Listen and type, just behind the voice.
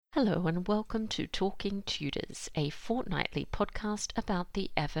Hello and welcome to Talking Tudors, a fortnightly podcast about the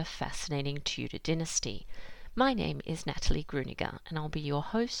ever-fascinating Tudor dynasty. My name is Natalie Gruniger and I'll be your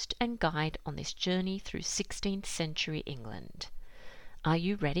host and guide on this journey through 16th century England. Are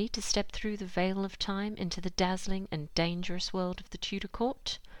you ready to step through the veil of time into the dazzling and dangerous world of the Tudor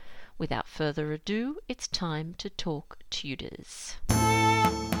court? Without further ado, it's time to talk Tudors.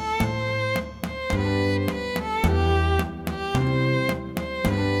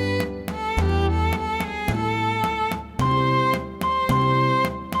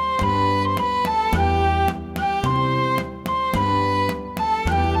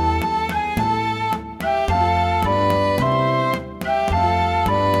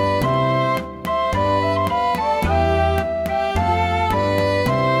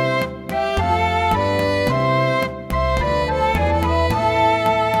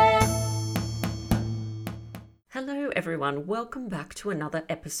 Everyone, welcome back to another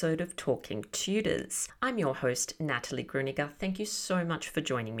episode of Talking Tudors. I'm your host, Natalie Gruniger. Thank you so much for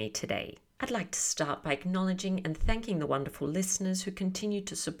joining me today. I'd like to start by acknowledging and thanking the wonderful listeners who continue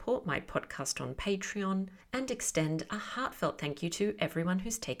to support my podcast on Patreon and extend a heartfelt thank you to everyone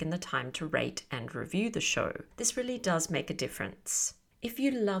who's taken the time to rate and review the show. This really does make a difference. If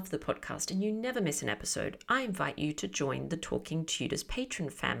you love the podcast and you never miss an episode, I invite you to join the Talking Tudors patron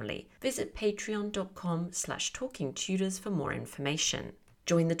family. Visit patreon.com/talkingtudors for more information.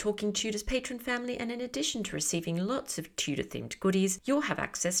 Join the Talking Tudors patron family, and in addition to receiving lots of Tudor-themed goodies, you'll have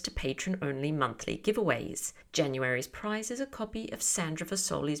access to patron-only monthly giveaways. January's prize is a copy of Sandra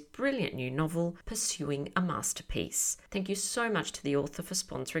Fasoli's brilliant new novel, Pursuing a Masterpiece. Thank you so much to the author for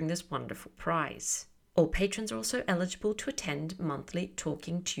sponsoring this wonderful prize. All patrons are also eligible to attend monthly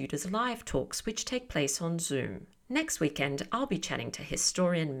Talking Tudors live talks, which take place on Zoom. Next weekend, I'll be chatting to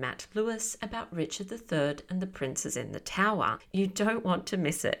historian Matt Lewis about Richard III and the Princes in the Tower. You don't want to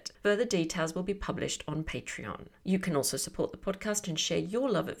miss it. Further details will be published on Patreon. You can also support the podcast and share your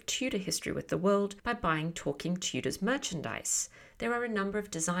love of Tudor history with the world by buying Talking Tudors merchandise. There are a number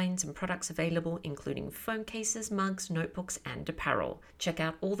of designs and products available, including phone cases, mugs, notebooks, and apparel. Check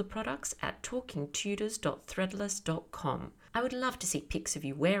out all the products at talkingtudors.threadless.com. I would love to see pics of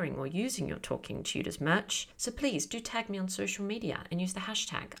you wearing or using your Talking Tudors merch, so please do tag me on social media and use the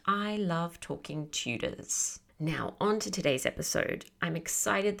hashtag #ILoveTalkingTudors. Now, on to today's episode. I'm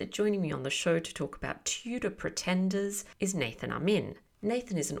excited that joining me on the show to talk about Tudor pretenders is Nathan Amin.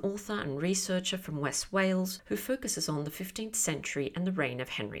 Nathan is an author and researcher from West Wales who focuses on the 15th century and the reign of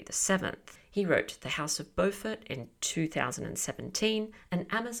Henry VII. He wrote The House of Beaufort in 2017, an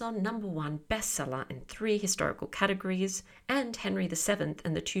Amazon #1 bestseller in 3 historical categories, and Henry VII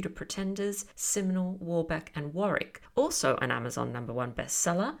and the Tudor Pretenders, Simnel, Warbeck and Warwick, also an Amazon #1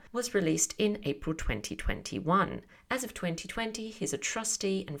 bestseller, was released in April 2021. As of 2020, he's a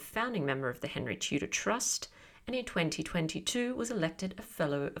trustee and founding member of the Henry Tudor Trust, and in 2022 was elected a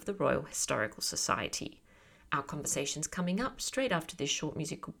Fellow of the Royal Historical Society. Our conversation's coming up straight after this short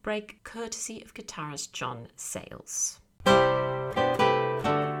musical break, courtesy of guitarist John Sayles.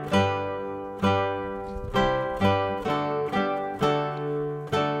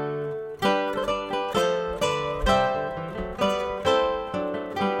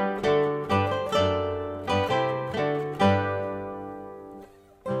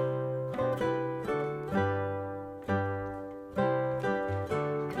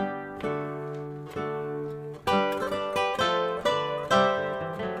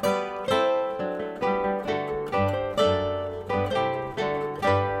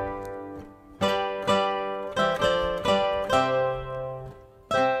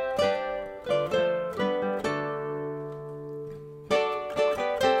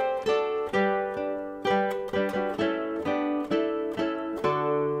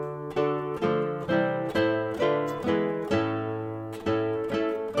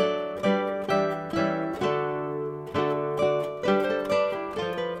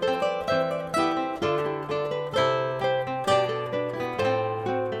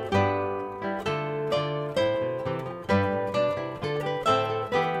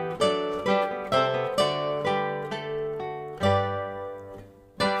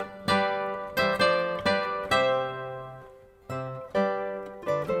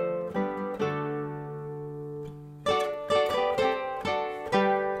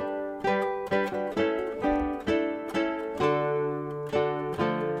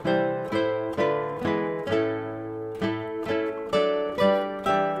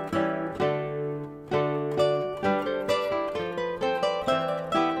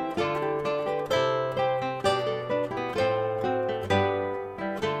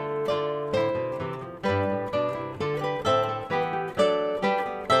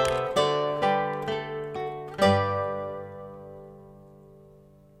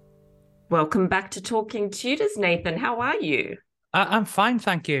 Welcome back to Talking Tudors, Nathan. How are you? I'm fine,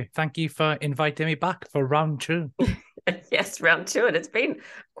 thank you. Thank you for inviting me back for round two. Yes, round two. And it's been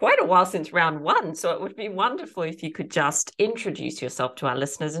quite a while since round one. So it would be wonderful if you could just introduce yourself to our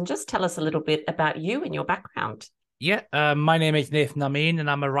listeners and just tell us a little bit about you and your background. Yeah, my name is Nathan Amin, and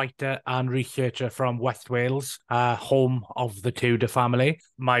I'm a writer and researcher from West Wales, home of the Tudor family.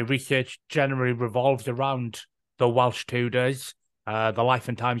 My research generally revolves around the Welsh Tudors, the life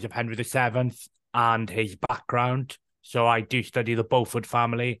and times of Henry VII, and his background. So I do study the Beaufort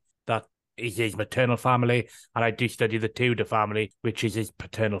family, that is his maternal family, and I do study the Tudor family, which is his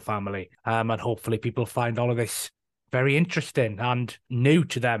paternal family. And hopefully people find all of this very interesting and new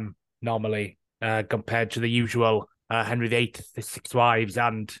to them normally, compared to the usual Henry VIII, the six wives,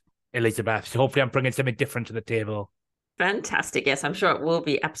 and Elizabeth. So hopefully I'm bringing something different to the table. Fantastic. Yes, I'm sure it will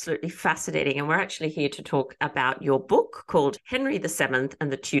be absolutely fascinating. And we're actually here to talk about your book called Henry VII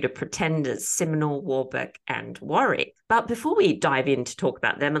and the Tudor Pretenders, Simnel, Warburg, and Warwick. But before we dive in to talk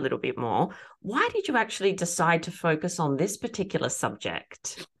about them a little bit more, why did you actually decide to focus on this particular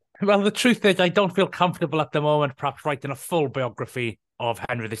subject? Well, the truth is, I don't feel comfortable at the moment, perhaps writing a full biography of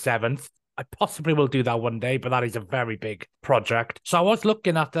Henry VII. I possibly will do that one day, but that is a very big project. So I was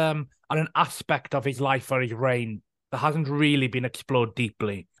looking at an aspect of his life or his reign that hasn't really been explored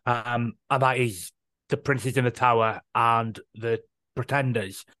deeply, and that is the Princes in the Tower and the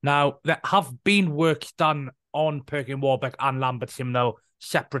Pretenders. Now, there have been works done on Perkin Warbeck and Lambert Simnel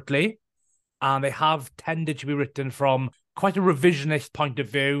separately, and they have tended to be written from quite a revisionist point of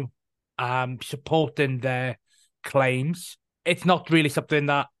view, supporting their claims. It's not really something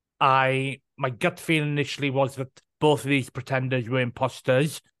that my gut feeling initially was that both of these pretenders were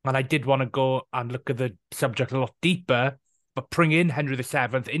imposters, and I did want to go and look at the subject a lot deeper, but bring in Henry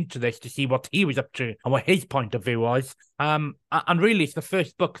VII into this to see what he was up to and what his point of view was. And really, it's the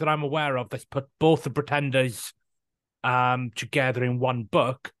first book that I'm aware of that's put both the pretenders together in one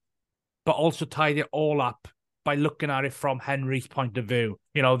book, but also tied it all up by looking at it from Henry's point of view.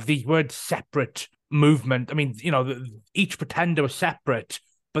 You know, these weren't separate movement. I mean, you know, each pretender was separate,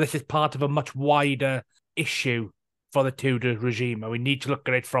 but this is part of a much wider issue for the Tudor regime, and we need to look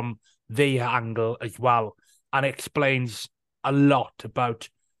at it from their angle as well. And it explains a lot about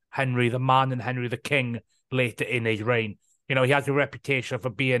Henry the man and Henry the king later in his reign. You know, he has a reputation for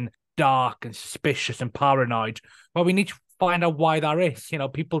being dark and suspicious and paranoid. Well, we need to find out why that is. You know,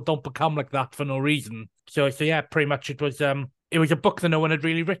 people don't become like that for no reason. So yeah, pretty much it was a book that no one had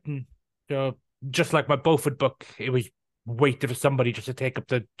really written. So just like my Beaufort book, it was waiting for somebody just to take up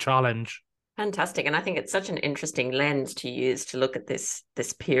the challenge. Fantastic. And I think it's such an interesting lens to use to look at this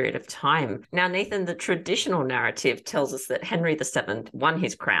period of time. Now, Nathan, the traditional narrative tells us that Henry VII won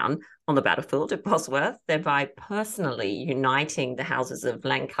his crown on the battlefield of Bosworth, thereby personally uniting the houses of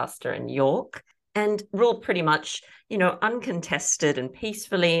Lancaster and York, and ruled pretty much, uncontested and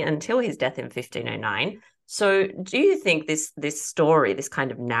peacefully until his death in 1509. So do you think this story, this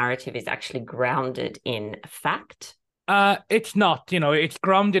kind of narrative, is actually grounded in fact? It's not, it's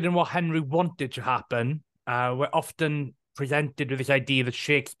grounded in what Henry wanted to happen. We're often presented with this idea that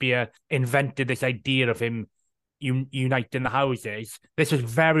Shakespeare invented this idea of him uniting the houses. This was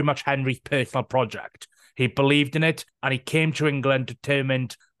very much Henry's personal project. He believed in it, and he came to England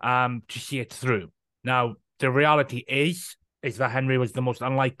determined to see it through. Now, the reality is that Henry was the most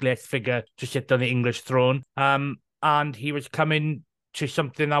unlikeliest figure to sit on the English throne, and he was coming to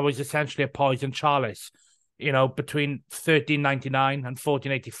something that was essentially a poison chalice. You know, between 1399 and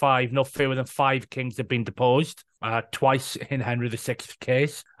 1485, no fewer than 5 kings had been deposed, twice in Henry VI's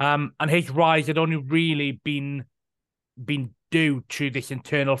case. And his rise had only really been due to this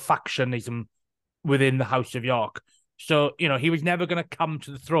internal factionism within the House of York. So, he was never going to come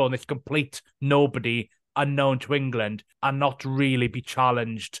to the throne, this complete nobody, unknown to England, and not really be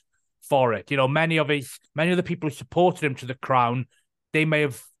challenged for it. Many of the people who supported him to the crown, they may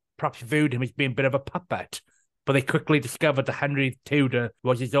have perhaps viewed him as being a bit of a puppet, but they quickly discovered that Henry Tudor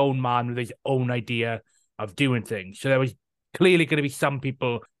was his own man with his own idea of doing things. So there was clearly going to be some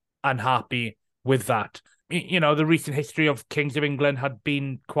people unhappy with that. The recent history of kings of England had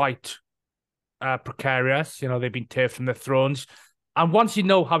been quite precarious. They've been turfed from their thrones. And once you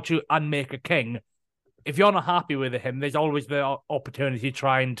know how to unmake a king, if you're not happy with him, there's always the opportunity to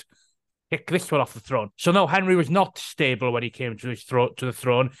try and kick this one off the throne. So no, Henry was not stable when he came to the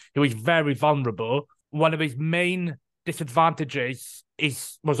throne. He was very vulnerable. One of his main disadvantages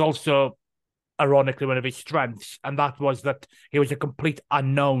was also, ironically, one of his strengths, and that was that he was a complete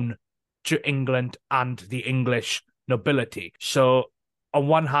unknown to England and the English nobility. So on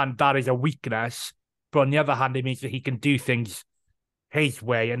one hand, that is a weakness, but on the other hand, it means that he can do things his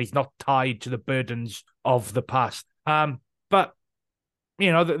way, and he's not tied to the burdens of the past. But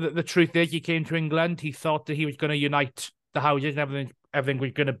the truth is, he came to England. He thought that he was going to unite the houses and everything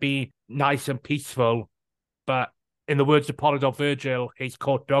was going to be nice and peaceful. But in the words of Polydor Virgil, his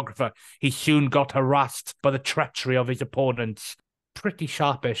court biographer, he soon got harassed by the treachery of his opponents. Pretty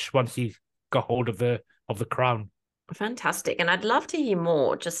sharpish once he got hold of the crown. Fantastic. And I'd love to hear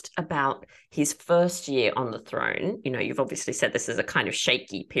more just about his first year on the throne. You've obviously said this is a kind of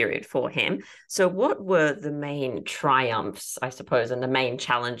shaky period for him. So what were the main triumphs, I suppose, and the main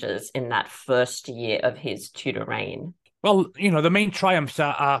challenges in that first year of his Tudor reign? Well, the main triumphs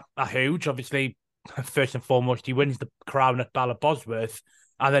are huge. Obviously, first and foremost, he wins the crown at Battle of Bosworth,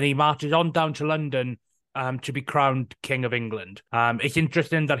 and then he marches on down to London to be crowned King of England. It's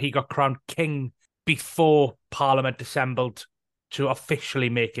interesting that he got crowned king before Parliament assembled to officially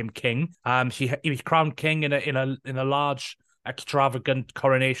make him king. He was crowned king in a large, extravagant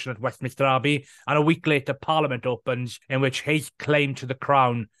coronation at Westminster Abbey, and a week later, Parliament opens, in which his claim to the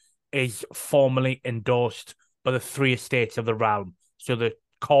crown is formally endorsed by the three estates of the realm. So the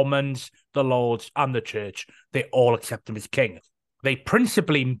Commons, the Lords, and the Church, they all accept him as king. They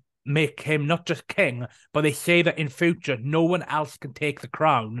principally make him not just king, but they say that in future, no one else can take the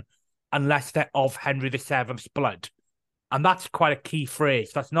crown unless they're of Henry VII's blood. And that's quite a key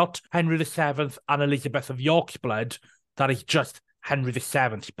phrase. That's not Henry VII and Elizabeth of York's blood. That is just Henry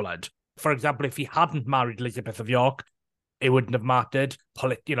VII's blood. For example, if he hadn't married Elizabeth of York, it wouldn't have mattered.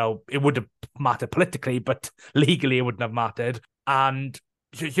 It would have mattered politically, but legally it wouldn't have mattered. And,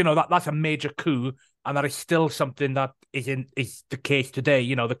 that's a major coup. And that is still something that is the case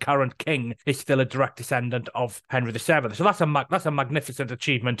today. The current king is still a direct descendant of Henry VII. So that's a magnificent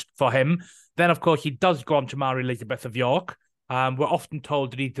achievement for him. Then, of course, he does go on to marry Elizabeth of York. We're often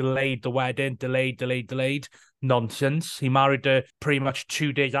told that he delayed the wedding, delayed. Nonsense. He married her pretty much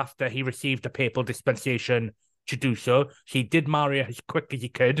 2 days after he received a papal dispensation to do so. He did marry her as quick as he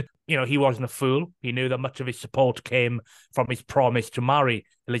could. He wasn't a fool. He knew that much of his support came from his promise to marry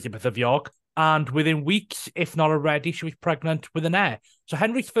Elizabeth of York. And within weeks, if not already, she was pregnant with an heir. So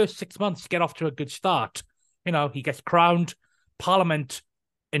Henry's first 6 months get off to a good start. He gets crowned, Parliament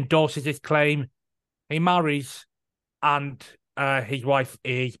endorses his claim, he marries, and his wife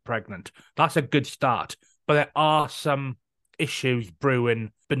is pregnant. That's a good start. But there are some issues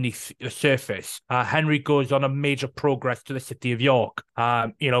brewing beneath the surface. Henry goes on a major progress to the city of York,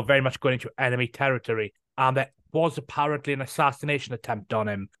 very much going into enemy territory. And there was apparently an assassination attempt on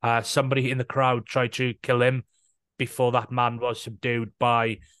him. Somebody in the crowd tried to kill him before that man was subdued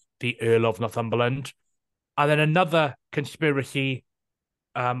by the Earl of Northumberland. And then another conspiracy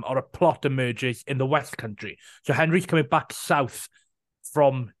or a plot emerges in the West Country. So Henry's coming back south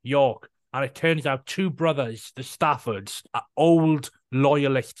from York, and it turns out two brothers, the Staffords, are old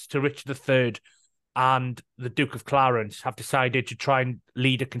loyalists to Richard III and the Duke of Clarence, have decided to try and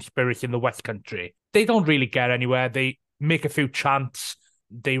lead a conspiracy in the West Country. They don't really get anywhere. They make a few chants,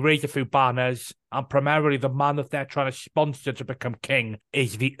 they raise a few banners, and primarily the man that they're trying to sponsor to become king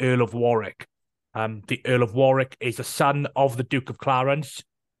is the Earl of Warwick. The Earl of Warwick is a son of the Duke of Clarence.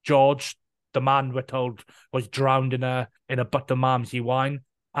 George, the man we're told, was drowned in a butt of Malmsey wine.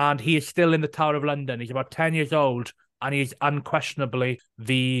 And he is still in the Tower of London. He's about 10 years old, and he is unquestionably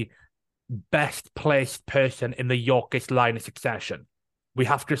the best placed person in the Yorkist line of succession. We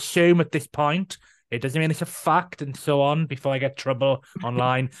have to assume at this point, it doesn't mean it's a fact and so on before I get trouble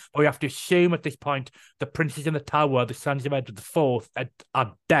online, but we have to assume at this point the princes in the Tower, the sons of Edward IV,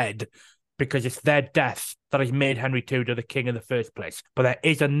 are dead, because it's their death that has made Henry Tudor the king in the first place. But there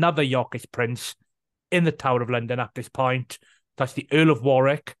is another Yorkist prince in the Tower of London at this point. That's the Earl of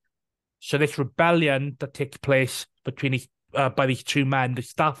Warwick. So this rebellion that takes place between by these two men, the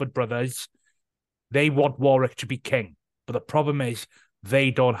Stafford brothers, they want Warwick to be king. But the problem is they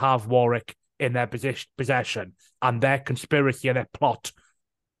don't have Warwick in their possession, and their conspiracy and their plot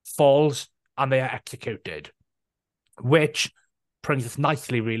falls and they are executed, which brings us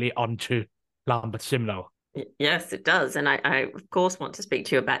nicely, really, onto Lambert Simnel. Yes, it does. And I, of course, want to speak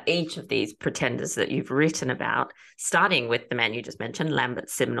to you about each of these pretenders that you've written about, starting with the man you just mentioned,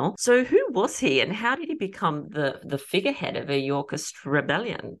 Lambert Simnel. So who was he and how did he become the figurehead of a Yorkist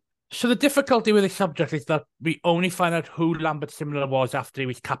rebellion? So the difficulty with this subject is that we only find out who Lambert Simnel was after he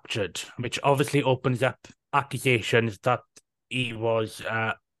was captured, which obviously opens up accusations that he was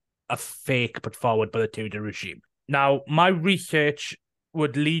a fake put forward by the Tudor regime. Now, my research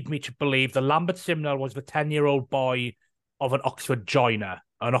would lead me to believe that Lambert Simnel was the 10-year-old boy of an Oxford joiner,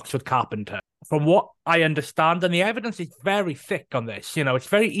 an Oxford carpenter. From what I understand, and the evidence is very thick on this, it's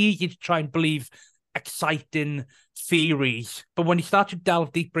very easy to try and believe exciting theories. But when you start to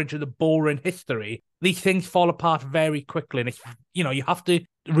delve deeper into the boring history, these things fall apart very quickly. And it's, you have to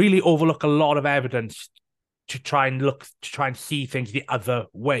really overlook a lot of evidence to try and see things the other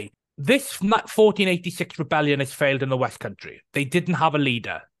way. This 1486 rebellion has failed in the West Country. They didn't have a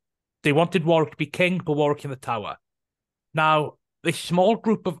leader. They wanted Warwick to be king, but Warwick in the Tower. Now, this small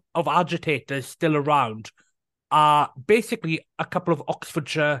group of agitators still around are basically a couple of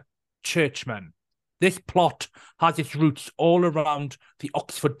Oxfordshire churchmen. This plot has its roots all around the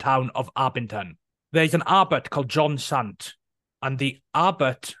Oxford town of Abington. There's an abbot called John Sant, and the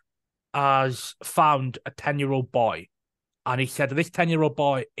abbot has found a 10-year-old boy. And he said this 10-year-old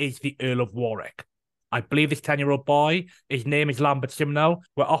boy is the Earl of Warwick. I believe this 10-year-old boy, his name is Lambert Simnel.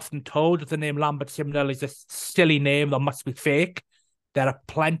 We're often told that the name Lambert Simnel is a silly name that must be fake. There are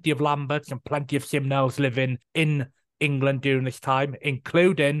plenty of Lamberts and plenty of Simnels living in England during this time,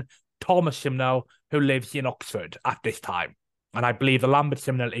 including Thomas Simnel, who lives in Oxford at this time. And I believe the Lambert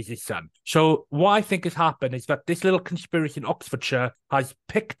Simnel is his son. So what I think has happened is that this little conspiracy in Oxfordshire has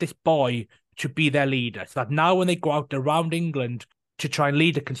picked this boy to be their leader. So that now when they go out around England to try and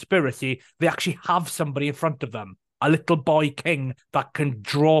lead a conspiracy, they actually have somebody in front of them, a little boy king that can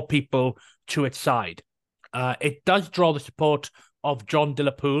draw people to its side. It does draw the support of John de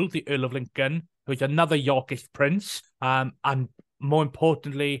la Pole, the Earl of Lincoln, who is another Yorkist prince, and more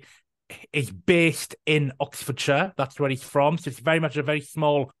importantly, is based in Oxfordshire. That's where he's from. So it's very much a very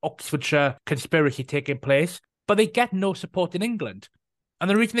small Oxfordshire conspiracy taking place. But they get no support in England. And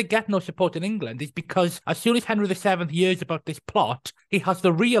the reason they get no support in England is because as soon as Henry VII hears about this plot, he has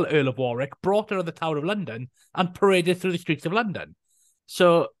the real Earl of Warwick brought out of the Tower of London and paraded through the streets of London.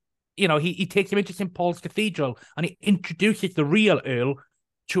 So, he takes him into St. Paul's Cathedral and he introduces the real Earl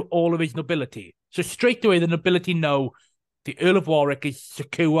to all of his nobility. So straight away, the nobility know the Earl of Warwick is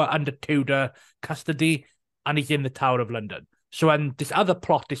secure under Tudor custody and he's in the Tower of London. So when this other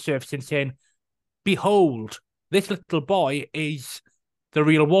plot is surfacing saying, behold, this little boy is the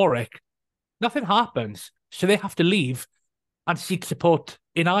real Warwick, nothing happens. So they have to leave and seek support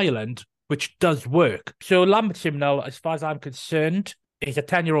in Ireland, which does work. So Lambert Simnel, as far as I'm concerned, is a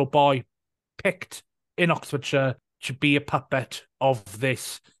 10-year-old boy picked in Oxfordshire to be a puppet of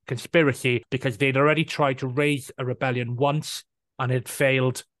this conspiracy because they'd already tried to raise a rebellion once and it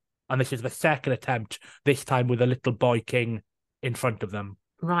failed. And this is the second attempt, this time with a little boy king in front of them.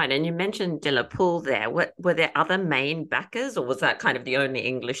 Right. And you mentioned de la Pole there. Were there other main backers, or was that kind of the only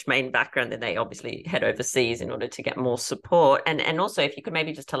English main backer? And then they obviously head overseas in order to get more support. And also, if you could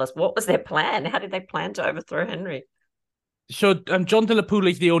maybe just tell us, what was their plan? How did they plan to overthrow Henry? So John de la Pole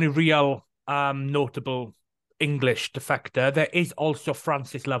is the only real notable English defector. There is also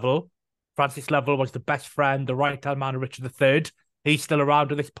Francis Lovell. Francis Lovell was the best friend, the right-hand man of Richard III. He's still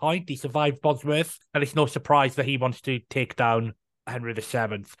around at this point. He survived Bosworth, and it's no surprise that he wants to take down Henry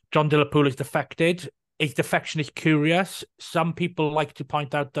VII. John de la Pole is defected. His defection is curious. Some people like to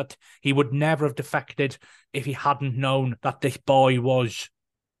point out that he would never have defected if he hadn't known that this boy was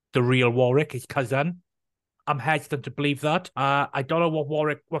the real Warwick, his cousin. I'm hesitant to believe that. I don't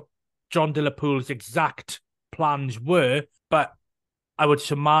know what John de la Pole's exact plans were, but I would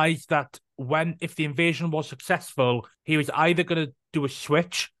surmise that if the invasion was successful, he was either going to do a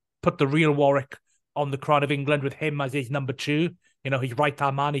switch, put the real Warwick on the crown of England with him as his number two, his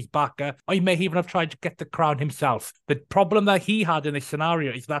right-hand man, his backer, or he may even have tried to get the crown himself. The problem that he had in this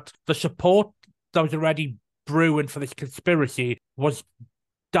scenario is that the support that was already brewing for this conspiracy was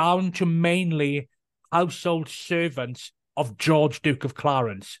down to mainly household servants of George, Duke of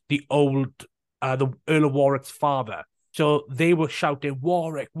Clarence, the Earl of Warwick's father. So they were shouting,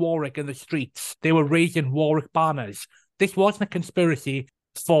 Warwick, Warwick in the streets. They were raising Warwick banners. This wasn't a conspiracy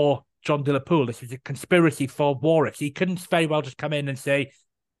for John de la Pole. This was a conspiracy for Warwick. He couldn't very well just come in and say,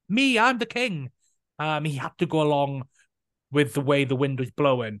 me, I'm the king. He had to go along with the way the wind was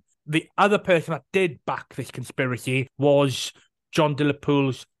blowing. The other person that did back this conspiracy was John de la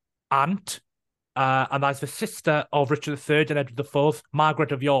Pole's aunt, and that's the sister of Richard III and Edward IV,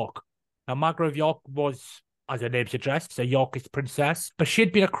 Margaret of York. Now, Margaret of York was, as her name suggests, a Yorkist princess, but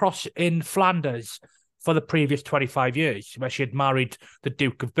she'd been across in Flanders for the previous 25 years, where she had married the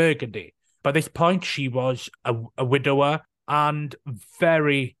Duke of Burgundy. By this point, she was a widower and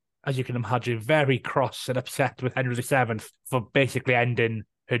very, as you can imagine, very cross and upset with Henry VII for basically ending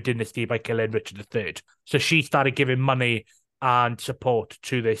her dynasty by killing Richard III. So she started giving money and support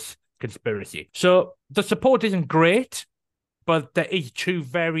to this conspiracy. So the support isn't great, but there is two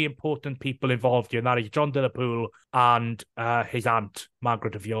very important people involved here, and that is John de la Pole and his aunt,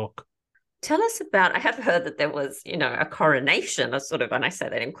 Margaret of York. Tell us about, I have heard that there was, a coronation, a sort of, and I say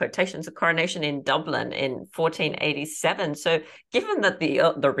that in quotations, a coronation in Dublin in 1487. So given that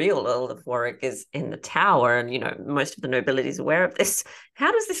the real Earl of Warwick is in the Tower and, most of the nobility is aware of this,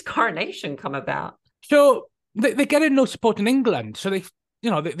 how does this coronation come about? So they get in no support in England. So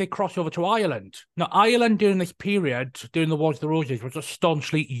they cross over to Ireland. Now, Ireland during this period, during the Wars of the Roses, was a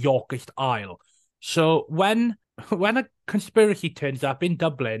staunchly Yorkist Isle. So when a conspiracy turns up in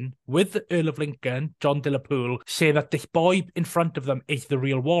Dublin with the Earl of Lincoln, John de la Pole, say that this boy in front of them is the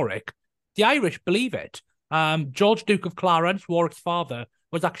real Warwick, the Irish believe it. George, Duke of Clarence, Warwick's father,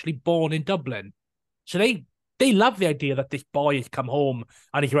 was actually born in Dublin. So they love the idea that this boy has come home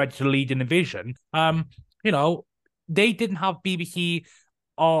and he's ready to lead an invasion. They didn't have BBC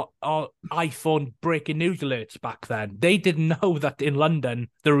or iPhone breaking news alerts back then. They didn't know that in London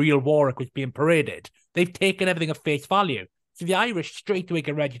the real Warwick was being paraded. They've taken everything at face value. So the Irish straight away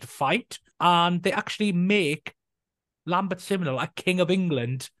get ready to fight, and they actually make Lambert Simnel a King of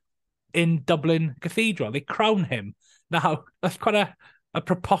England in Dublin Cathedral. They crown him. Now, that's quite a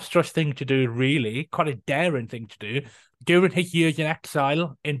preposterous thing to do, really, quite a daring thing to do. During his years in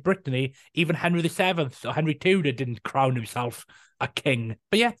exile in Brittany, even Henry VII or Henry Tudor didn't crown himself a king.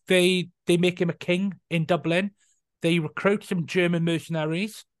 But yeah, they make him a king in Dublin. They recruit some German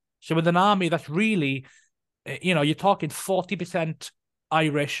mercenaries. So with an army that's really, you're talking 40%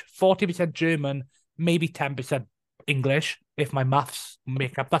 Irish, 40% German, maybe 10% English, if my maths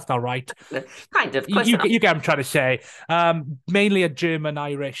make up. That's not right. Kind of. You get what I'm trying to say. Mainly a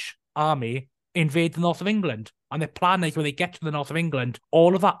German-Irish army invade the north of England. And their plan is when they get to the north of England,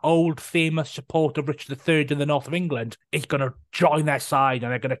 all of that old famous support of Richard III in the north of England is going to join their side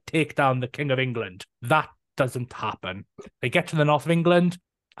and they're going to take down the King of England. That doesn't happen. They get to the north of England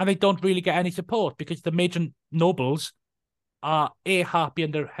and they don't really get any support because the major nobles are A, happy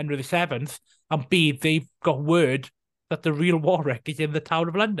under Henry VII, and B, they've got word that the real Warwick is in the Tower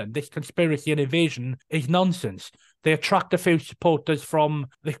of London. This conspiracy and invasion is nonsense. They attract a few supporters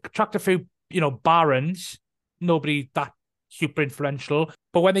barons, nobody that super influential.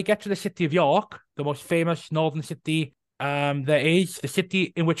 But when they get to the city of York, the most famous northern city there is, the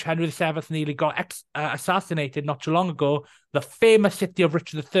city in which Henry VII nearly got assassinated not too long ago, the famous city of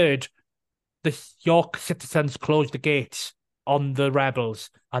Richard III, the York citizens closed the gates on the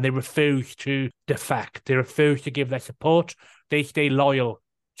rebels and they refuse to defect. They refuse to give their support. They stay loyal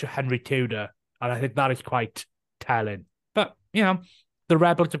to Henry Tudor. And I think that is quite telling. But, the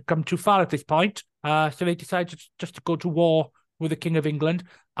rebels have come too far at this point. So they decided just to go to war with the King of England.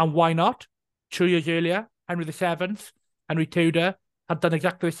 And why not? 2 years earlier, Henry VII, Henry Tudor, had done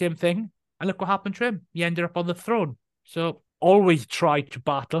exactly the same thing. And look what happened to him. He ended up on the throne. So always try to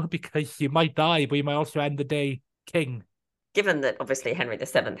battle because you might die, but you might also end the day king. Given that obviously Henry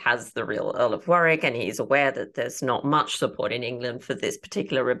VII has the real Earl of Warwick and he's aware that there's not much support in England for this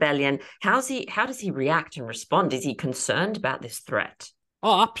particular rebellion, how does he react and respond? Is he concerned about this threat?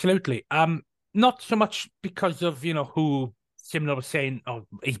 Oh, absolutely. Not so much because of, who Simnel was saying, or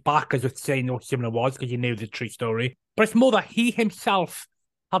his backers were saying who Simnel was, because he knew the true story. But it's more that he himself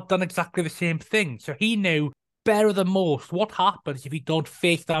had done exactly the same thing. So he knew better than most what happens if you don't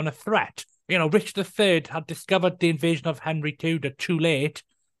face down a threat. Richard III had discovered the invasion of Henry Tudor too late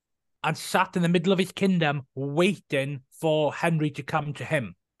and sat in the middle of his kingdom waiting for Henry to come to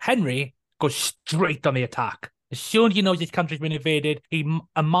him. Henry goes straight on the attack. As soon as he knows his country's been invaded, he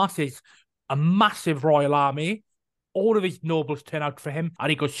amasses a massive royal army. All of his nobles turn out for him and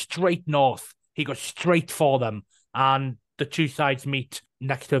he goes straight north. He goes straight for them. And the two sides meet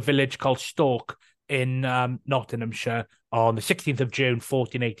next to a village called Stoke in Nottinghamshire on the 16th of June,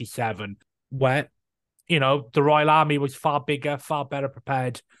 1487. Where, the Royal Army was far bigger, far better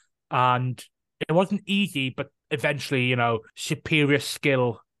prepared. And it wasn't easy, but eventually, superior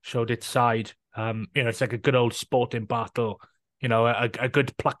skill showed its side. It's like a good old sporting battle. A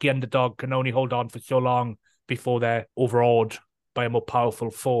good plucky underdog can only hold on for so long before they're overawed by a more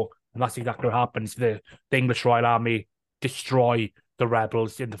powerful foe. And that's exactly what happens. The English Royal Army destroy the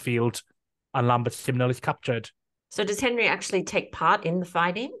rebels in the field and Lambert Simnel is captured. So does Henry actually take part in the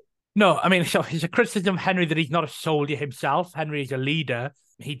fighting? No, I mean, so it's a criticism of Henry that he's not a soldier himself. Henry is a leader.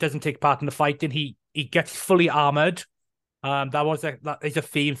 He doesn't take part in the fighting. He gets fully armored. That is a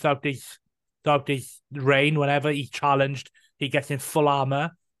theme throughout his reign. Whenever he's challenged, he gets in full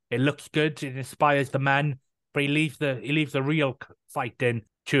armor. It looks good. It inspires the men, but he leaves the real fighting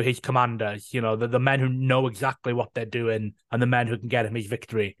to his commanders. The men who know exactly what they're doing and the men who can get him his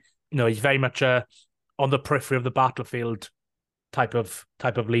victory. He's very much on the periphery of the battlefield type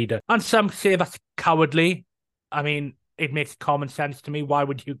of leader. And some say that's cowardly. I mean, it makes common sense to me. Why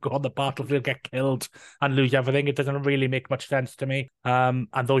would you go on the battlefield, get killed, and lose everything? It doesn't really make much sense to me. And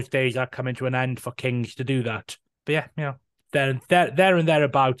those days are coming to an end for kings to do that. But yeah, there and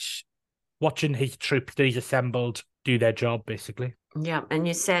thereabouts, watching his troops that he's assembled do their job, basically. Yeah, and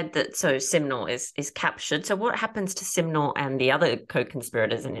you said that Simnel is captured. So what happens to Simnel and the other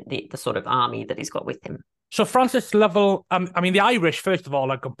co-conspirators and the sort of army that he's got with him? So Francis Lovell, the Irish, first of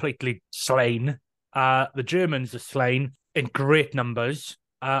all, are completely slain. The Germans are slain in great numbers.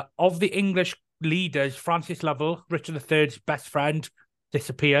 Of the English leaders, Francis Lovell, Richard III's best friend,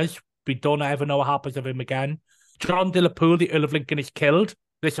 disappears. We don't ever know what happens of him again. John de la Pole, the Earl of Lincoln, is killed.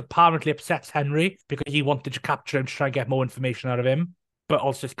 This apparently upsets Henry because he wanted to capture him to try and get more information out of him. But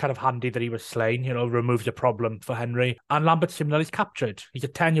also it's kind of handy that he was slain, removes a problem for Henry. And Lambert Simnel is captured. He's a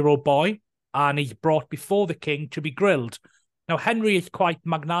 10-year-old boy and he's brought before the king to be grilled. Now, Henry is quite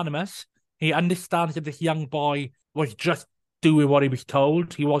magnanimous. He understands that this young boy was just doing what he was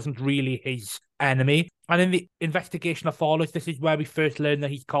told. He wasn't really his enemy. And in the investigation that follows, this is where we first learn that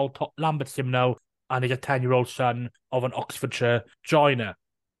he's called Lambert Simnel and is a 10-year-old son of an Oxfordshire joiner.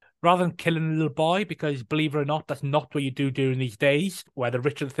 Rather than killing a little boy, because believe it or not, that's not what you do during these days, whether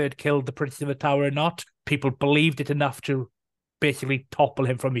Richard III killed the Prince in the Tower or not, people believed it enough to basically topple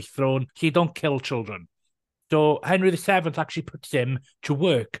him from his throne. So you don't kill children. So Henry VII actually puts him to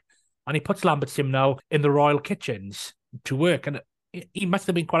work, and he puts Lambert Simnel in the royal kitchens to work. And he must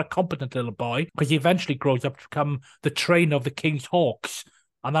have been quite a competent little boy, because he eventually grows up to become the trainer of the King's Hawks.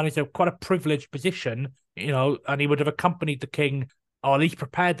 And that is quite a privileged position, and he would have accompanied the king, or at least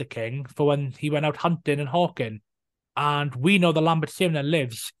prepared the king, for when he went out hunting and hawking. And we know that Lambert Simnel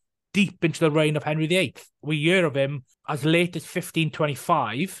lives deep into the reign of Henry VIII. We hear of him as late as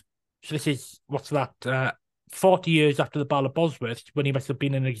 1525. So this is, 40 years after the Battle of Bosworth, when he must have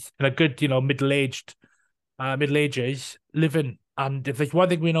been in a good, middle ages, living. And if there's one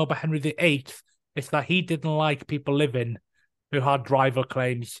thing we know about Henry VIII, it's that he didn't like people living who had rival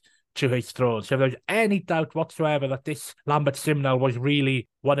claims to his throne. So if there's any doubt whatsoever that this Lambert Simnel was really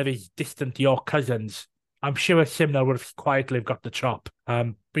one of his distant York cousins, I'm sure Simnel would have quietly got the chop.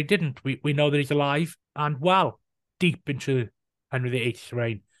 But he didn't. We know that he's alive and well deep into Henry VIII's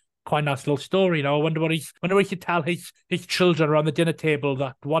reign. Quite a nice little story, I wonder what he should tell his children around the dinner table,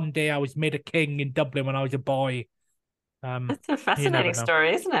 that one day I was made a king in Dublin when I was a boy. It's a fascinating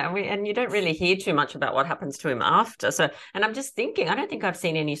story, isn't it? And you don't really hear too much about what happens to him after. So, and I'm just thinking, I don't think I've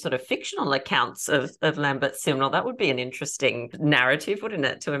seen any sort of fictional accounts of Lambert Simnel. That would be an interesting narrative, wouldn't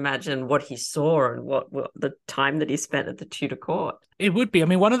it? To imagine what he saw and what the time that he spent at the Tudor court. It would be.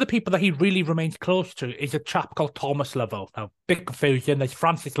 One of the people that he really remains close to is a chap called Thomas Lovell. Now, big confusion. There's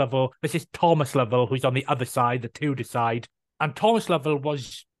Francis Lovell. This is Thomas Lovell, who's on the other side, the Tudor side. And Thomas Lovell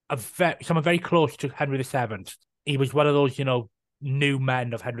was someone very close to Henry VII. He was one of those, new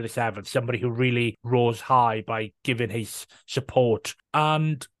men of Henry VII, somebody who really rose high by giving his support.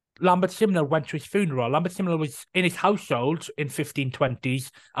 And Lambert Simnel went to his funeral. Lambert Simnel was in his household in 1520s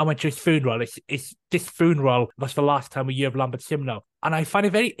and went to his funeral. This funeral was the last time we hear of Lambert Simnel. And I find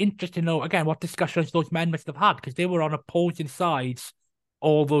it very interesting to know, again, what discussions those men must have had, because they were on opposing sides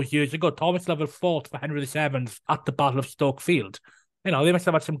all those years ago. Thomas Lovell fought for Henry VII at the Battle of Stoke Field. They must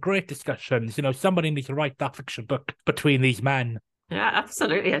have had some great discussions. Somebody needs to write that fiction book between these men. Yeah,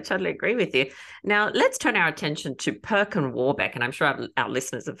 absolutely. I totally agree with you. Now, let's turn our attention to Perkin Warbeck, and I'm sure our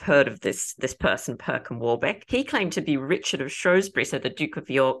listeners have heard of this person, Perkin Warbeck. He claimed to be Richard of Shrewsbury, so the Duke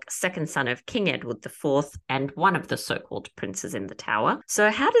of York, second son of King Edward IV, and one of the so-called princes in the Tower. So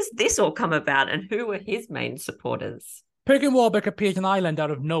how does this all come about, and who were his main supporters? Perkin Warbeck appears in Ireland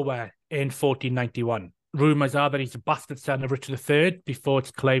out of nowhere in 1491. Rumours are that he's a bastard son of Richard III, before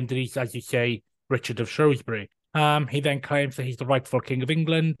it's claimed that he's, as you say, Richard of Shrewsbury. He then claims that he's the rightful King of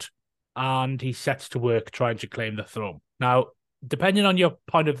England, and he sets to work trying to claim the throne. Now, depending on your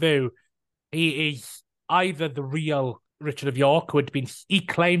point of view, he is either the real Richard of York, he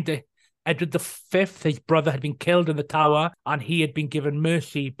claimed that Edward V, his brother, had been killed in the Tower, and he had been given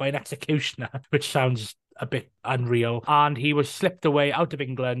mercy by an executioner, which sounds a bit unreal, and he was slipped away out of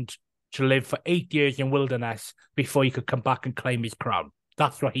England to live for 8 years in wilderness before he could come back and claim his crown.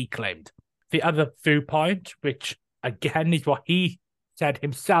 That's what he claimed. The other viewpoint, which again is what he said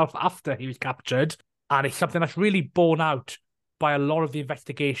himself after he was captured, and it's something that's really borne out by a lot of the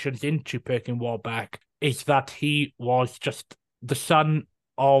investigations into Perkin Warbeck, is that he was just the son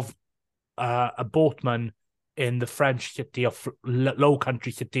of a boatman in the French city of Low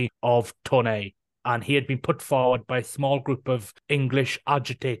Country city of Tournai. And he had been put forward by a small group of English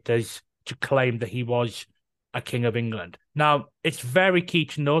agitators to claim that he was a king of England. Now, it's very key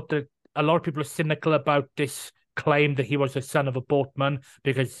to note that a lot of people are cynical about this claimed that he was the son of a boatman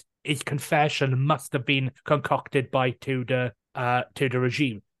because his confession must have been concocted by Tudor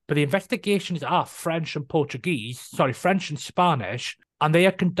regime. But the investigations are French and Spanish, and they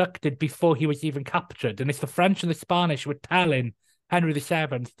are conducted before he was even captured. And it's the French and the Spanish were telling Henry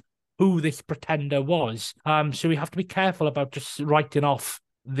VII who this pretender was. So we have to be careful about just writing off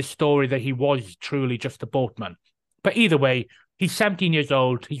the story that he was truly just a boatman. But either way, he's 17 years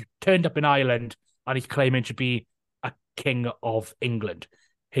old. He turned up in Ireland, and he's claiming to be a king of England.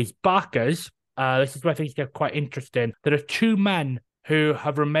 His backers, this is where things get quite interesting. There are two men who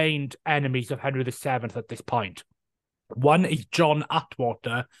have remained enemies of Henry VII at this point. One is John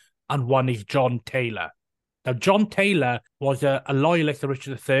Atwater, and one is John Taylor. Now, John Taylor was a loyalist of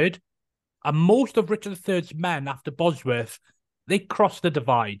Richard III, and most of Richard III's men after Bosworth, they cross the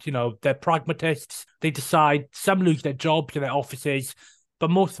divide. You know, they're pragmatists. They decide, some lose their jobs and their offices, but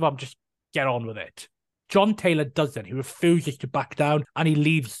most of them just get on with it. John Taylor doesn't. He refuses to back down, and he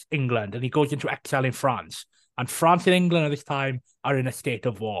leaves England, and he goes into exile in France. And France and England at this time are in a state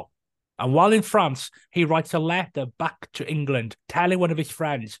of war. And while in France, he writes a letter back to England telling one of his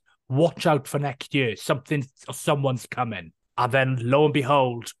friends, watch out for next year, someone's coming. And then, lo and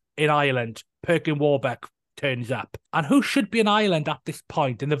behold, in Ireland, Perkin Warbeck turns up. And who should be in Ireland at this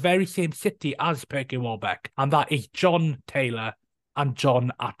point in the very same city as Perkin Warbeck? And that is John Taylor and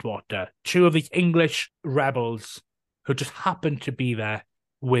John Atwater, two of these English rebels who just happen to be there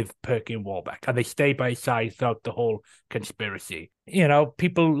with Perkin Warbeck, and they stay by his side throughout the whole conspiracy. You know,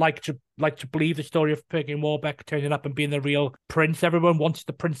 people like to believe the story of Perkin Warbeck turning up and being the real prince. Everyone wants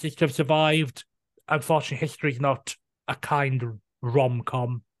the princess to have survived. Unfortunately, history is not a kind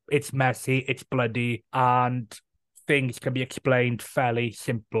rom-com. It's messy, it's bloody, and things can be explained fairly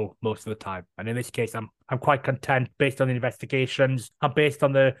simple most of the time. And in this case, I'm quite content based on the investigations and based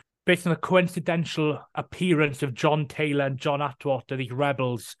on the coincidental appearance of John Taylor and John Atwater, these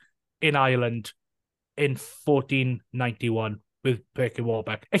rebels in Ireland in 1491 with Perkin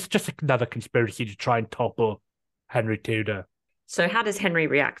Warbeck. It's just another conspiracy to try and topple Henry Tudor. So how does Henry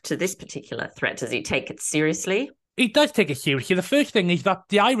react to this particular threat? Does he take it seriously? He does take it seriously. The first thing is that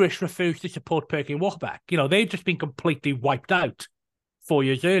the Irish refuse to support Perkin Warbeck. You know, they've just been completely wiped out 4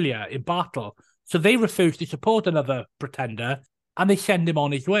 years earlier in battle. So they refuse to support another pretender, and they send him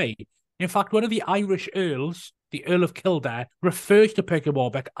on his way. In fact, one of the Irish earls, the Earl of Kildare, refers to Perkin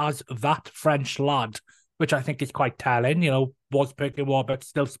Warbeck as that French lad, which I think is quite telling. You know, was Perkin Warbeck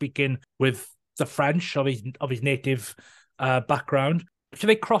still speaking with the French of his native background? So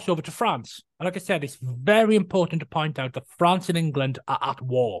they cross over to France. And like I said, it's very important to point out that France and England are at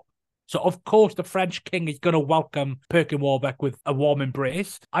war. So, of course, the French king is going to welcome Perkin Warbeck with a warm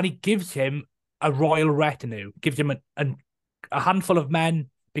embrace, and he gives him a royal retinue, gives him a handful of men,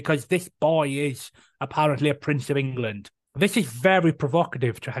 because this boy is apparently a prince of England. This is very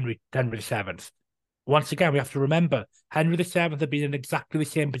provocative to Henry VII. Once again, we have to remember, Henry VII had been in exactly the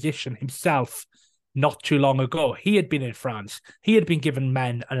same position himself not too long ago. He had been in France. He had been given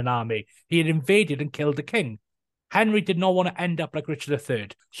men and an army. He had invaded and killed the king. Henry did not want to end up like Richard III.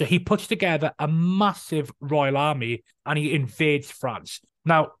 So he puts together a massive royal army and he invades France.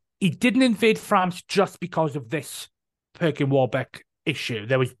 Now, he didn't invade France just because of this Perkin Warbeck issue.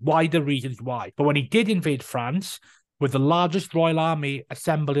 There was wider reasons why. But when he did invade France, with the largest royal army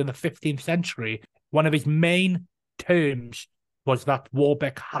assembled in the 15th century, one of his main terms was that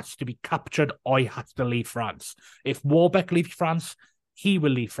Warbeck has to be captured or he has to leave France. If Warbeck leaves France, he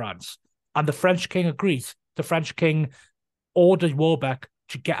will leave France. And the French king agrees. The French king orders Warbeck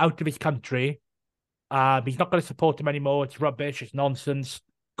to get out of his country. He's not going to support him anymore. It's rubbish. It's nonsense.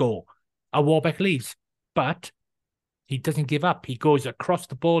 Go. And Warbeck leaves. But he doesn't give up. He goes across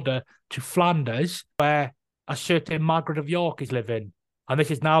the border to Flanders, where a certain Margaret of York is living. And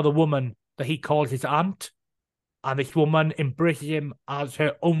this is now the woman that he calls his aunt. And this woman embraces him as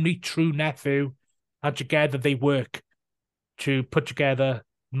her only true nephew. And together they work to put together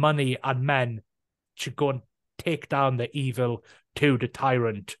money and men to go and take down the evil Tudor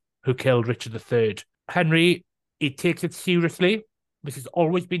tyrant who killed Richard III. Henry, he takes it seriously. This has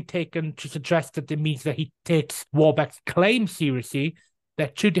always been taken to suggest that it means that he takes Warbeck's claim seriously. They're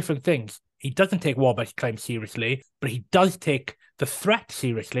two different things. He doesn't take Warbeck's claim seriously, but he does take the threat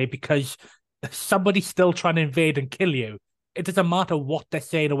seriously, because somebody's still trying to invade and kill you. It doesn't matter what they're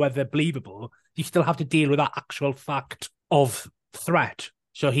saying or whether they're believable. You still have to deal with that actual fact of threat.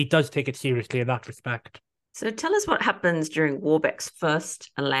 So he does take it seriously in that respect. So tell us what happens during Warbeck's first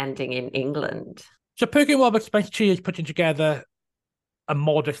landing in England. So Perkin Warbeck spends 2 years putting together a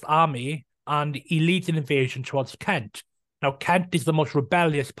modest army, and he leads an invasion towards Kent. Now, Kent is the most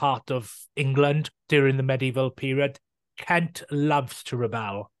rebellious part of England during the medieval period. Kent loves to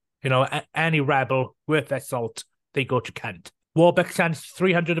rebel. You know, any rebel worth their salt, they go to Kent. Warbeck sends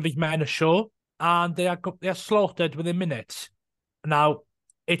 300 of his men ashore, and they are slaughtered within minutes. Now,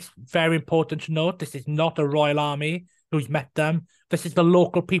 it's very important to note this is not a royal army who's met them. This is the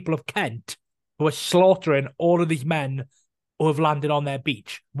local people of Kent who are slaughtering all of these men who have landed on their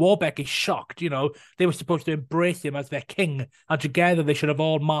beach. Warbeck is shocked. You know, they were supposed to embrace him as their king, and together they should have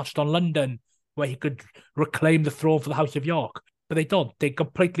all marched on London, where he could reclaim the throne for the House of York. But they don't. They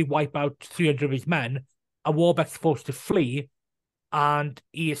completely wipe out 300 of his men, and Warbeck's forced to flee, and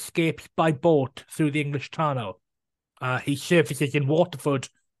he escapes by boat through the English Channel. He surfaces in Waterford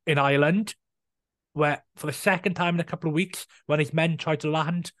in Ireland, where for the second time in a couple of weeks, when his men try to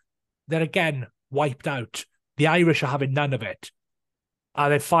land, they're again wiped out. The Irish are having none of it.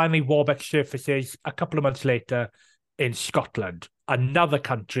 And then finally, Warbeck surfaces a couple of months later in Scotland, another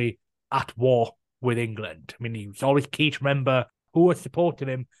country at war with England. I mean, he's always key to remember who are supporting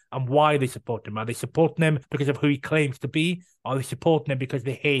him and why they support him. Are they supporting him because of who he claims to be? Or are they supporting him because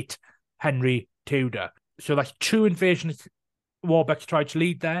they hate Henry Tudor? So that's two invasions Warbeck's tried to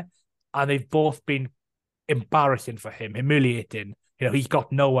lead there, and they've both been embarrassing for him, humiliating. You know, he's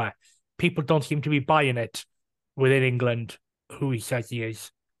got nowhere. People don't seem to be buying it within England, who he says he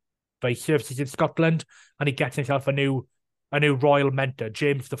is. But he surfaces in Scotland, and he gets himself a new royal mentor,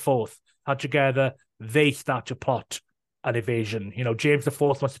 James IV. And together, they start to plot an invasion. You know, James IV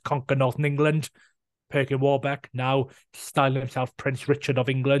wants to conquer Northern England. Perkin Warbeck, now styling himself Prince Richard of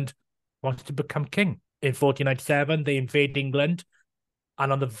England, wants to become king. In 1497, they invade England.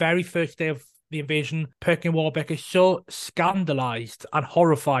 And on the very first day of the invasion, Perkin Warbeck is so scandalised and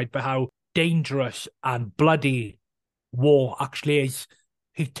horrified by how dangerous and bloody war actually is.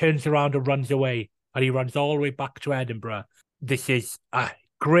 He turns around and runs away, and he runs all the way back to Edinburgh. This is a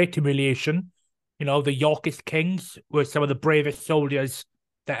great humiliation. You know, the Yorkist kings were some of the bravest soldiers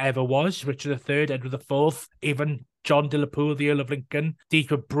there ever was. Richard III, Edward IV, even John de la Pole, the Earl of Lincoln.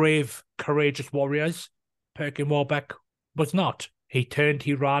 These were brave, courageous warriors. Perkin Warbeck was not. He turned,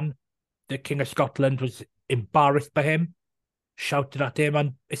 he ran. The King of Scotland was embarrassed by him, shouted at him,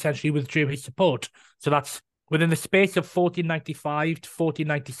 and essentially withdrew his support. So that's within the space of 1495 to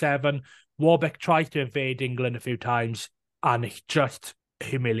 1497. Warbeck tries to invade England a few times, and it's just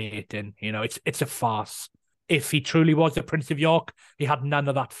humiliating. You know, it's a farce. If he truly was the Prince of York, he had none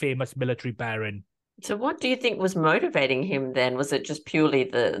of that famous military bearing. So what do you think was motivating him then? Was it just purely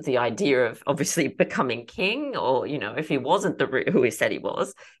the idea of obviously becoming king? Or, you know, if he wasn't who he said he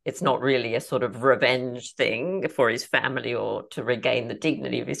was, it's not really a sort of revenge thing for his family or to regain the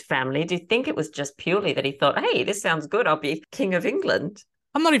dignity of his family. Do you think it was just purely that he thought, hey, this sounds good, I'll be King of England?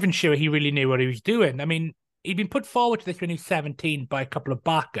 I'm not even sure he really knew what he was doing. I mean, he'd been put forward to this when he was 17 by a couple of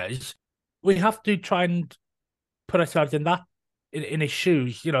backers. We have to try and put ourselves in his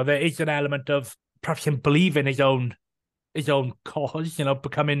shoes. You know, there is an element of perhaps him believing his own cause, you know,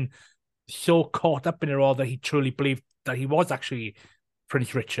 becoming so caught up in it all that he truly believed that he was actually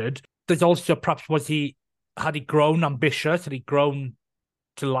Prince Richard. There's also perhaps had he grown ambitious, had he grown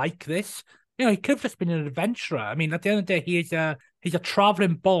to like this? You know, he could have just been an adventurer. I mean, at the end of the day, he's a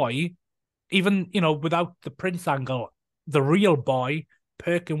traveling boy, even, you know, without the prince angle. The real boy,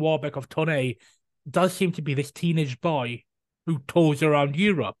 Perkin Warbeck of Tournai, does seem to be this teenage boy who tours around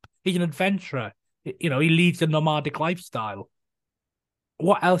Europe. He's an adventurer. You know, he leads a nomadic lifestyle.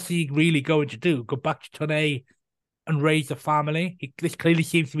 What else is he really going to do? Go back to Tournai and raise a family? This clearly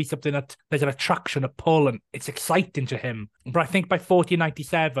seems to be something that there's an attraction, a pull, and it's exciting to him. But I think by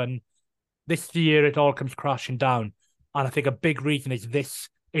 1497, this year it all comes crashing down. And I think a big reason is this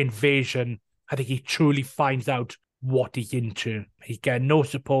invasion. I think he truly finds out what he's into. He's getting no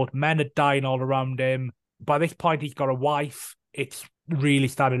support. Men are dying all around him. By this point, he's got a wife. It's really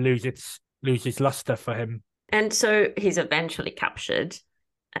starting to lose its luster for him. And so he's eventually captured.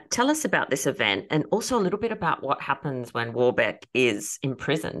 Tell us about this event and also a little bit about what happens when Warbeck is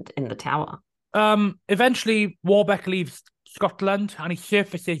imprisoned in the Tower. Eventually, Warbeck leaves Scotland and he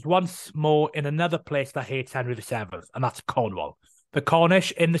surfaces once more in another place that hates Henry VII, and that's Cornwall. The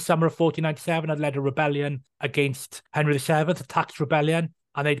Cornish, in the summer of 1497, had led a rebellion against Henry VII, a tax rebellion,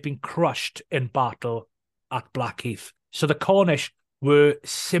 and they'd been crushed in battle at Blackheath. So the Cornish were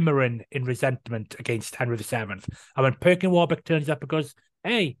simmering in resentment against Henry VII. And when Perkin Warbeck turns up and goes,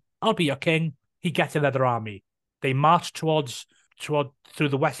 hey, I'll be your king, he gets another army. They march through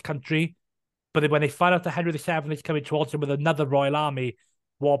the West Country, but when they find out that Henry VII is coming towards them with another royal army,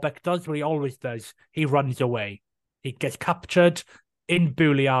 Warbeck does what he always does. He runs away. He gets captured in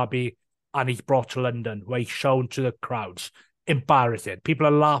Beaulieu Abbey, and he's brought to London, where he's shown to the crowds. Embarrassing. People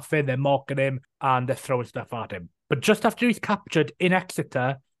are laughing, they're mocking him, and they're throwing stuff at him. But just after he's captured in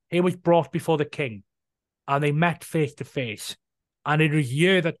Exeter, he was brought before the king, and they met face to face. And it was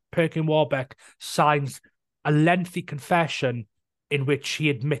here that Perkin Warbeck signs a lengthy confession in which he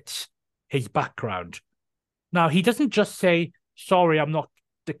admits his background. Now, he doesn't just say, sorry, I'm not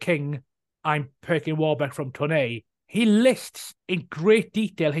the king, I'm Perkin Warbeck from Tournai. He lists in great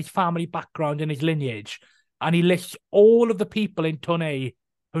detail his family background and his lineage, and he lists all of the people in Tournai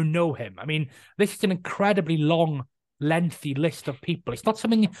who know him. I mean, this is an incredibly long, lengthy list of people. It's not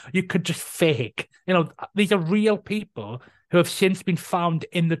something you could just fake. You know, these are real people who have since been found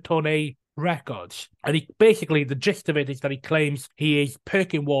in the Tournai records. And he basically, the gist of it is that he claims he is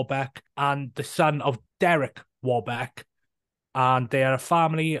Perkin Warbeck and the son of Derek Warbeck. And they are a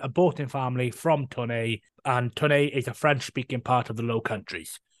family, a boating family from Tournai. And Tournai is a French-speaking part of the Low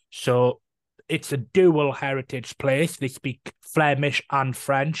Countries. So it's a dual heritage place. They speak Flemish and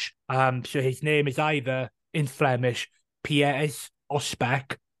French. So his name is either in Flemish Piers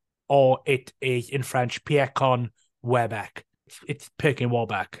Osbeck, or it is in French Pierre-Con Warbeck. It's Perkin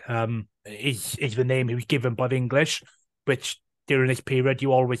Warbeck. Is the name he was given by the English, which during this period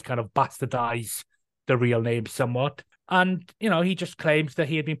you always kind of bastardize the real name somewhat. And, you know, he just claims that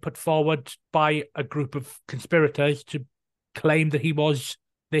he had been put forward by a group of conspirators to claim that he was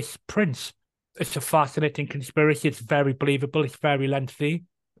this prince. It's a fascinating conspiracy. It's very believable. It's very lengthy.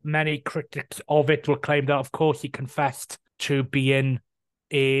 Many critics of it will claim that, of course, he confessed to being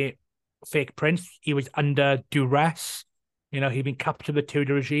a fake prince. He was under duress. You know, he'd been captured by the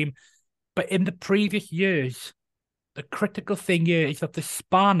Tudor regime. But in the previous years, the critical thing here is that the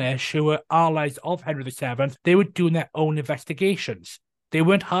Spanish, who were allies of Henry VII, they were doing their own investigations. They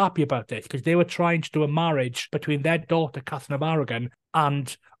weren't happy about this because they were trying to do a marriage between their daughter, Catherine of Aragon,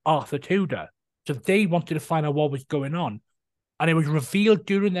 and Arthur Tudor. So they wanted to find out what was going on. And it was revealed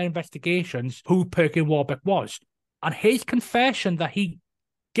during their investigations who Perkin Warbeck was. And his confession that he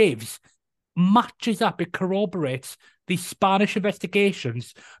gives matches up, it corroborates the Spanish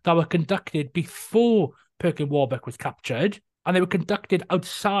investigations that were conducted before Perkin Warbeck was captured, and they were conducted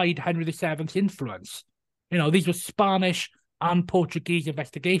outside Henry VII's influence. You know, these were Spanish and Portuguese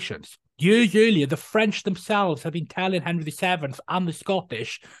investigations. Years earlier, the French themselves had been telling Henry VII and the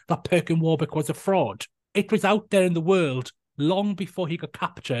Scottish that Perkin Warbeck was a fraud. It was out there in the world long before he got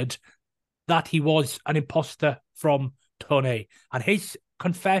captured that he was an imposter from Tournai. And his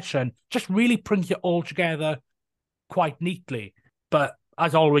confession just really brings it all together quite neatly. But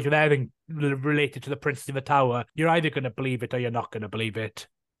as always, with everything related to the Princes of the Tower, you're either going to believe it or you're not going to believe it.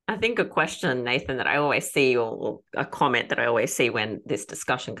 I think a question, Nathan, that I always see, or a comment that I always see when this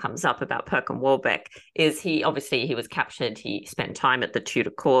discussion comes up about Perkin Warbeck is he was captured. He spent time at the Tudor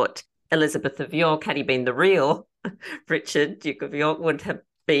court. Elizabeth of York, had he been the real Richard, Duke of York, would have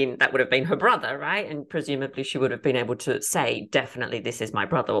been her brother, right? And presumably she would have been able to say, definitely, this is my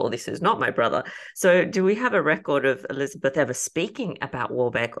brother, or this is not my brother. So do we have a record of Elizabeth ever speaking about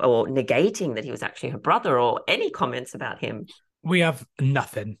Warbeck or negating that he was actually her brother, or any comments about him? We have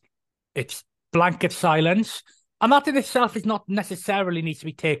nothing. It's blanket silence. And that in itself is not necessarily needs to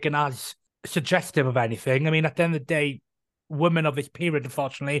be taken as suggestive of anything. I mean, at the end of the day, women of this period,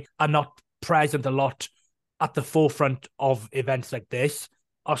 unfortunately, are not present a lot at the forefront of events like this,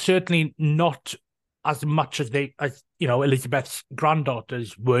 are certainly not as much as Elizabeth's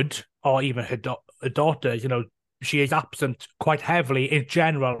granddaughters would, or even her daughters. You know, she is absent quite heavily in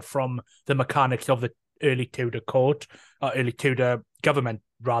general from the mechanics of the early Tudor court, or early Tudor government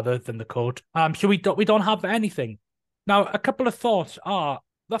rather than the court. So we don't have anything. Now, a couple of thoughts are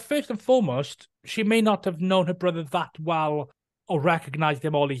that first and foremost, she may not have known her brother that well or recognized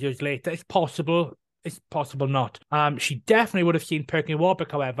him all these years later. It's possible. It's possible not. She definitely would have seen Perkin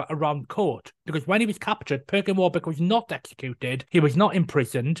Warbeck, however, around court, because when he was captured, Perkin Warbeck was not executed. He was not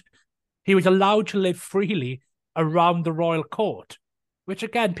imprisoned. He was allowed to live freely around the royal court, which,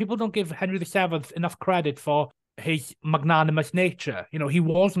 again, people don't give Henry VII enough credit for his magnanimous nature. You know, he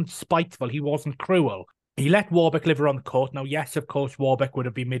wasn't spiteful. He wasn't cruel. He let Warbeck live around the court. Now, yes, of course, Warbeck would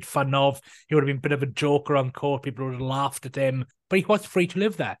have been made fun of. He would have been a bit of a joke around court. People would have laughed at him, but he was free to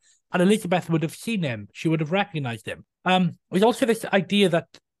live there. And Elizabeth would have seen him. She would have recognized him. There's also this idea that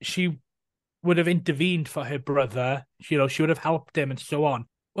she would have intervened for her brother. You know, she would have helped him and so on.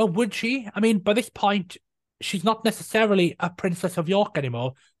 Well, would she? I mean, by this point, she's not necessarily a Princess of York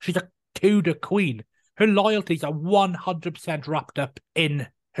anymore. She's a Tudor queen. Her loyalties are 100% wrapped up in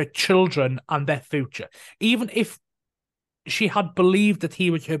her children and their future. Even if she had believed that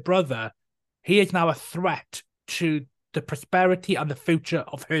he was her brother, he is now a threat to the prosperity and the future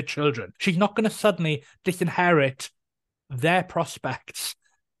of her children. She's not going to suddenly disinherit their prospects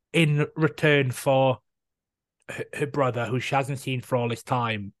in return for her brother, who she hasn't seen for all this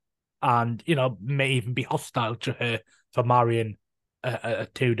time, and, you know, may even be hostile to her for marrying a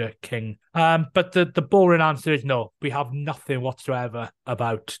Tudor king. But the boring answer is no. We have nothing whatsoever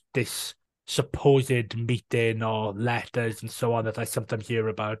about this supposed meeting or letters and so on that I sometimes hear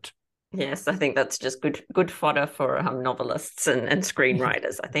about. Yes, I think that's just good fodder for novelists and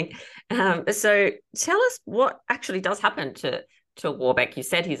screenwriters, I think. So tell us what actually does happen to Warbeck. You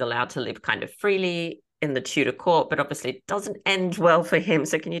said he's allowed to live kind of freely in the Tudor court, but obviously it doesn't end well for him.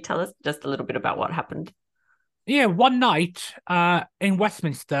 So can you tell us just a little bit about what happened? Yeah, one night in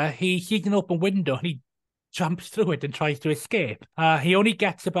Westminster, he sees an open window and he jumps through it and tries to escape. He only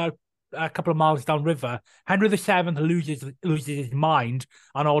gets about a couple of miles downriver. Henry VII loses his mind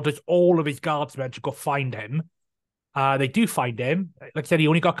and orders all of his guardsmen to go find him. They do find him. Like I said, he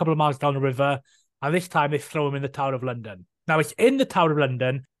only got a couple of miles down the river, and this time they throw him in the Tower of London. Now, it's in the Tower of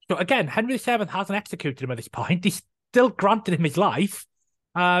London. So again, Henry VII hasn't executed him at this point. He's still granted him his life,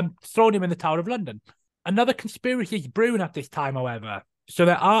 thrown him in the Tower of London. Another conspiracy is brewing at this time, however. So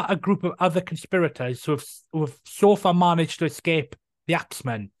there are a group of other conspirators who have so far managed to escape the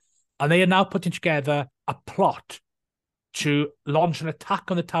Axemen, and they are now putting together a plot to launch an attack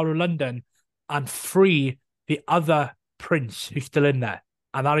on the Tower of London and free the other prince who's still in there,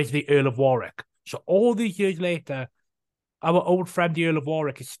 and that is the Earl of Warwick. So all these years later, our old friend, the Earl of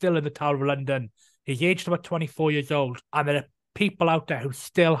Warwick, is still in the Tower of London. He's aged about 24 years old, and there are people out there who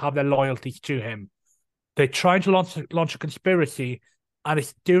still have their loyalties to him. They're trying to launch a conspiracy, and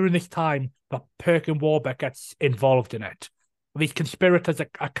it's during this time that Perkin Warbeck gets involved in it. These conspirators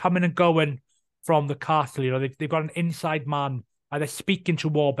are coming and going from the castle. You know, they've got an inside man, and they're speaking to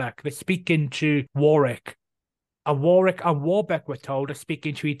Warbeck. They're speaking to Warwick. And Warwick and Warbeck, we're told, are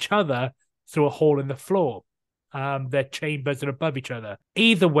speaking to each other through a hole in the floor. Their chambers are above each other.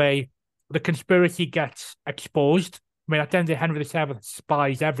 Either way, the conspiracy gets exposed. I mean, at the end of Henry VII,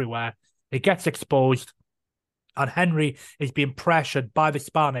 spies everywhere. It gets exposed, and Henry is being pressured by the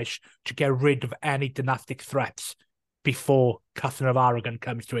Spanish to get rid of any dynastic threats before Catherine of Aragon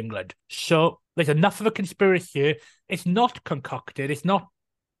comes to England. So there's enough of a conspiracy. It's not concocted. It's not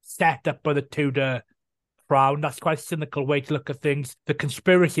set up by the Tudor crown. That's quite a cynical way to look at things. The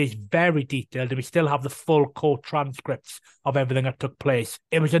conspiracy is very detailed, and we still have the full court transcripts of everything that took place.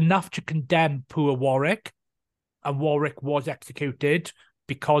 It was enough to condemn poor Warwick, and Warwick was executed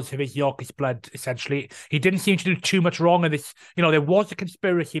because of his Yorkist blood, essentially. He didn't seem to do too much wrong in this. You know, there was a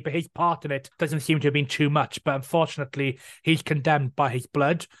conspiracy, but his part in it doesn't seem to have been too much. But unfortunately, he's condemned by his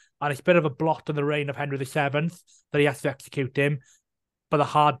blood, and it's a bit of a blot on the reign of Henry VII that he has to execute him. But the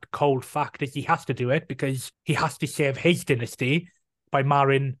hard, cold fact is he has to do it because he has to save his dynasty by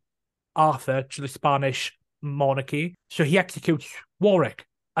marrying Arthur to the Spanish monarchy. So he executes Warwick.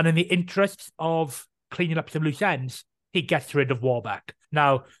 And in the interests of cleaning up some loose ends, he gets rid of Warbeck.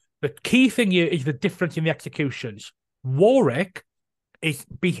 Now, the key thing here is the difference in the executions. Warwick is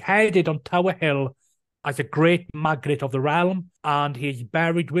beheaded on Tower Hill as a great magnate of the realm, and he is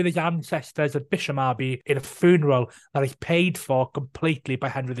buried with his ancestors at Bisham Abbey in a funeral that is paid for completely by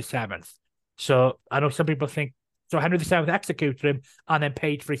Henry VII. So I know some people think, so Henry VII executed him and then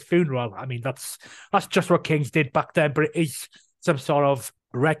paid for his funeral. I mean, that's just what kings did back then, but it is some sort of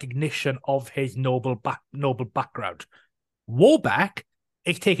recognition of his noble background. Warbeck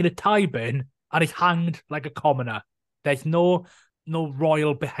is taken a tie-bin and is hanged like a commoner. There's no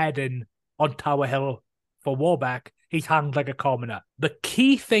royal beheading on Tower Hill for Warbeck. He's hanged like a commoner. The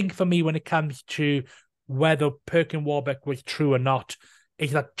key thing for me when it comes to whether Perkin Warbeck was true or not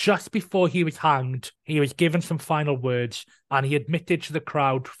is that just before he was hanged, he was given some final words, and he admitted to the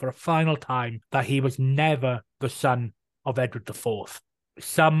crowd for a final time that he was never the son of Edward IV.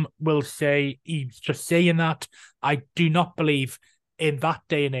 Some will say he's just saying that. I do not believe in that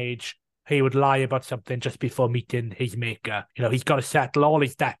day and age he would lie about something just before meeting his maker. You know, he's got to settle all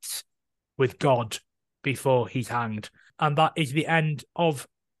his debts with God before he's hanged. And that is the end of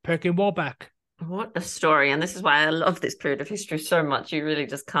Perkin Warbeck. What a story. And this is why I love this period of history so much. You really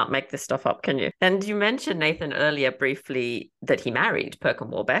just can't make this stuff up, can you? And you mentioned, Nathan, earlier briefly that he married Perkin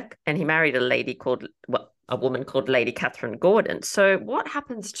Warbeck, and he married a woman called Lady Catherine Gordon. So what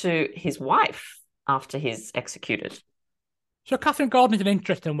happens to his wife after he's executed? So Catherine Gordon is an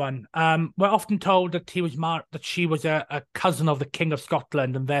interesting one. We're often told that she was a cousin of the King of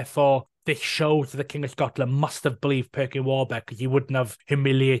Scotland, and therefore this shows that the King of Scotland must have believed Perkin Warbeck because he wouldn't have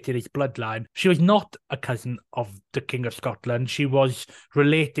humiliated his bloodline. She was not a cousin of the King of Scotland. She was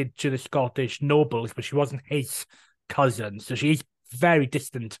related to the Scottish nobles, but she wasn't his cousins, so she's very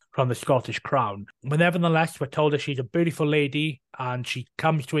distant from the Scottish crown. But nevertheless, we're told that she's a beautiful lady and she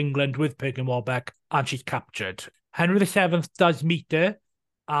comes to England with Perkin Warbeck and she's captured. Henry VII does meet her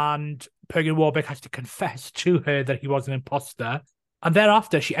and Perkin Warbeck has to confess to her that he was an imposter. And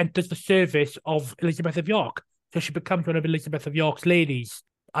thereafter, she enters the service of Elizabeth of York. So she becomes one of Elizabeth of York's ladies.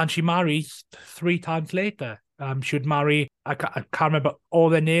 And she marries 3 times later. She would marry, I can't remember all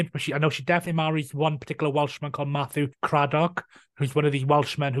their names, but I know she definitely marries one particular Welshman called Matthew Craddock, who's one of these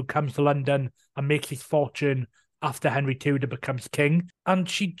Welshmen who comes to London and makes his fortune after Henry Tudor becomes king. And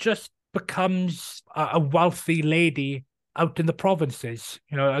she just becomes a wealthy lady out in the provinces.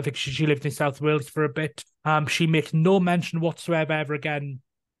 You know, I think she lived in South Wales for a bit. She makes no mention whatsoever ever again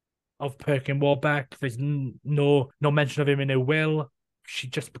of Perkin Warbeck. There's no mention of him in her will. She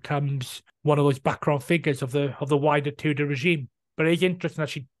just becomes one of those background figures of the wider Tudor regime. But it is interesting that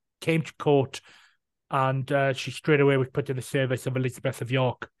she came to court and she straight away was put in the service of Elizabeth of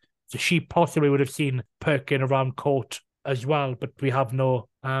York. So she possibly would have seen Perkin around court as well, but we have no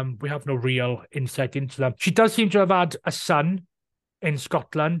real insight into them. She does seem to have had a son in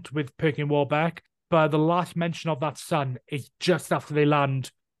Scotland with Perkin Warbeck, but the last mention of that son is just after they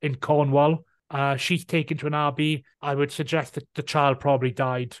land in Cornwall. She's taken to an abbey. I would suggest that the child probably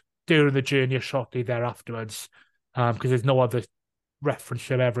died during the journey or shortly thereafterwards, because there's no other reference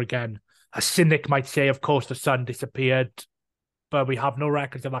to him ever again. A cynic might say, of course, the son disappeared, but we have no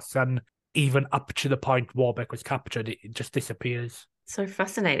records of that son even up to the point Warbeck was captured. It just disappears. So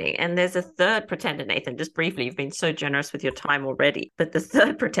fascinating. And there's a third pretender, Nathan. Just briefly, you've been so generous with your time already. But the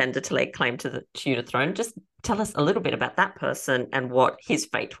third pretender to lay claim to the Tudor throne, just tell us a little bit about that person and what his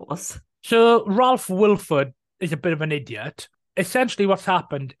fate was. So Ralph Wilford is a bit of an idiot. Essentially what's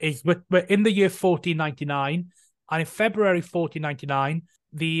happened is we're in the year 1499, and in February 1499,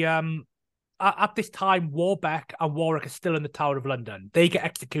 at this time, Warbeck and Warwick are still in the Tower of London. They get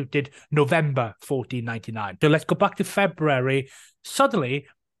executed November 1499. So let's go back to February. Suddenly,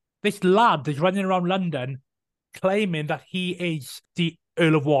 this lad is running around London claiming that he is the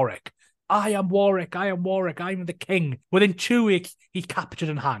Earl of Warwick. I am Warwick, I am the king. Within 2 weeks, he's captured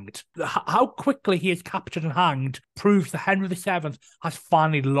and hanged. How quickly he is captured and hanged proves that Henry VII has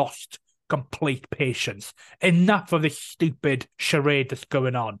finally lost complete patience. Enough of this stupid charade that's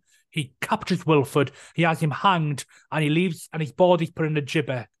going on. He captures Wilford, he has him hanged, and he leaves, and his body's put in a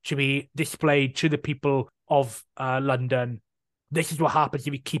gibbet to be displayed to the people of London. This is what happens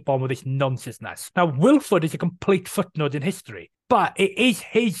if you keep on with this nonsense. Now, Wilford is a complete footnote in history, but it is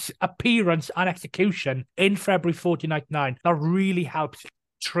his appearance and execution in February 1499 that really helps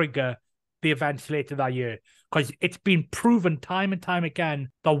trigger the events later that year, because it's been proven time and time again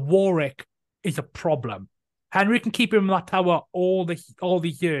that Warwick is a problem. Henry can keep him in that tower all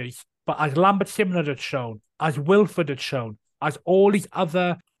these years, but as Lambert Simnel had shown, as Wilford had shown, as all these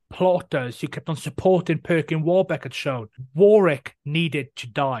other plotters who kept on supporting Perkin Warbeck had shown, Warwick needed to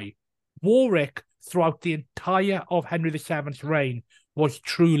die. Warwick, throughout the entire of Henry VII's reign, was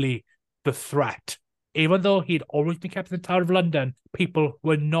truly the threat. Even though he'd always been kept in the Tower of London, people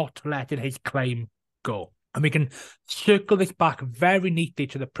were not letting his claim go. And we can circle this back very neatly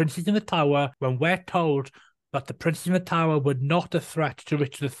to the Princes in the Tower when we're told that the Princes in the Tower were not a threat to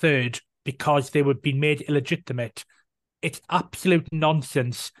Richard III because they were being made illegitimate. It's absolute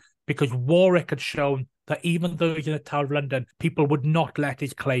nonsense, because Warwick had shown that even though he's in the Tower of London, people would not let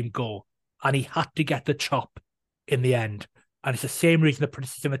his claim go. And he had to get the chop in the end. And it's the same reason the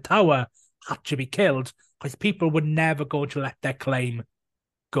Princes in the Tower had to be killed, because people were never going to let their claim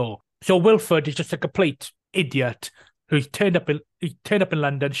go. So Wilford is just a complete idiot who's turned up in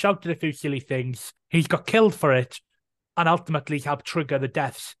London, shouted a few silly things. He's got killed for it, and ultimately helped trigger the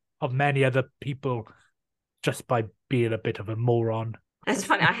deaths of many other people just by being a bit of a moron. It's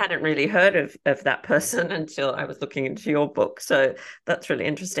funny, I hadn't really heard of that person until I was looking into your book. So that's really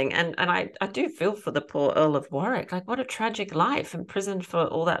interesting. And I do feel for the poor Earl of Warwick. Like, what a tragic life, imprisoned for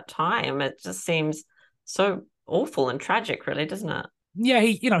all that time. It just seems so awful and tragic, really, doesn't it? Yeah,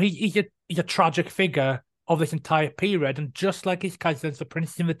 he's a tragic figure of this entire period, and just like his cousins, the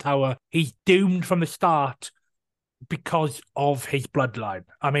Princes in the Tower, he's doomed from the start because of his bloodline.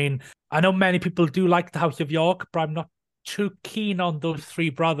 I mean, I know many people do like the House of York, but I'm not too keen on those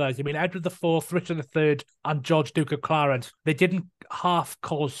 3 brothers. I mean, Edward IV, Richard III, and George, Duke of Clarence, they didn't half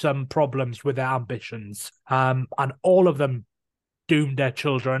cause some problems with their ambitions, and all of them doomed their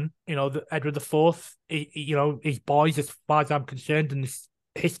children. You know, Edward IV, his boys, as far as I'm concerned, and this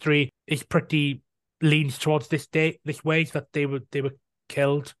history is pretty leans towards this way, that they were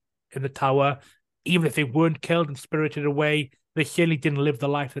killed in the Tower. Even if they weren't killed and spirited away, they certainly didn't live the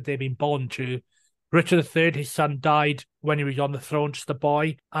life that they've been born to. Richard III, his son, died when he was on the throne, just a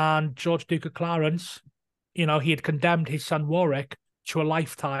boy. And George, Duke of Clarence, he had condemned his son Warwick to a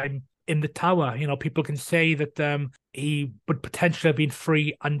lifetime in the Tower. People can say that he would potentially have been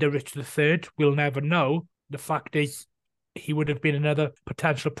free under Richard III. We'll never know. The fact is, he would have been another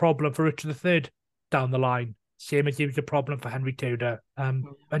potential problem for Richard III down the line, same as he was a problem for Henry Tudor. And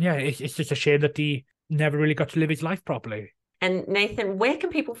yeah, it's just a shame that he never really got to live his life properly. And Nathan, where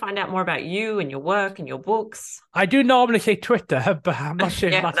can people find out more about you and your work and your books? I do normally say Twitter, but I'm not sure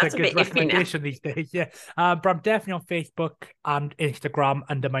if that's a good recommendation these days. Yeah, but I'm definitely on Facebook and Instagram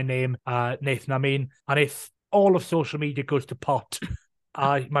under my name, Nathan Amin. And if all of social media goes to pot,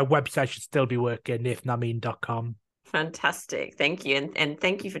 my website should still be working, nathanamin.com. Fantastic. Thank you. And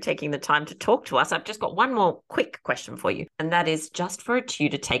thank you for taking the time to talk to us. I've just got one more quick question for you, and that is just for a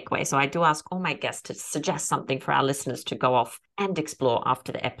Tudor takeaway. So I do ask all my guests to suggest something for our listeners to go off and explore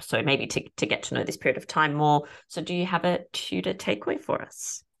after the episode, maybe to get to know this period of time more. So do you have a Tudor takeaway for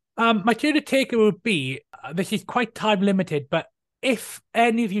us? My Tudor takeaway would be, this is quite time limited, but if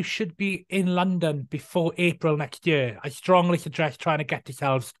any of you should be in London before April next year, I strongly suggest trying to get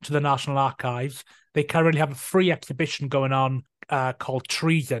yourselves to the National Archives. They currently have a free exhibition going on called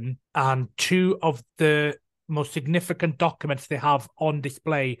Treason, and two of the most significant documents they have on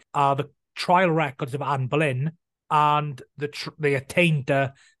display are the trial records of Anne Boleyn and the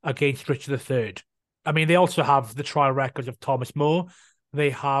attainder against Richard III. I mean, they also have the trial records of Thomas More. They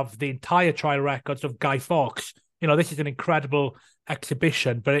have the entire trial records of Guy Fawkes. This is an incredible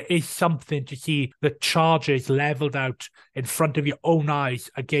exhibition, but it is something to see the charges leveled out in front of your own eyes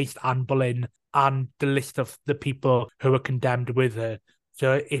against Anne Boleyn and the list of the people who were condemned with her.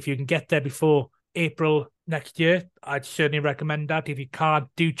 So if you can get there before April next year, I'd certainly recommend that. If you can't,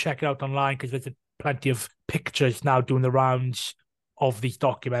 do check it out online, because there's plenty of pictures now doing the rounds of these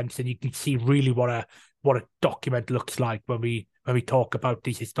documents, and you can see really what a document looks like when we talk about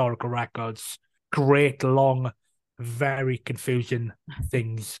these historical records. Great, long, very confusing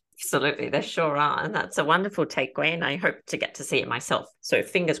things. Absolutely, there sure are. And that's a wonderful takeaway, and I hope to get to see it myself. So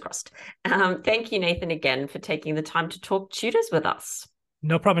fingers crossed. Thank you, Nathan, again for taking the time to talk Tudors with us.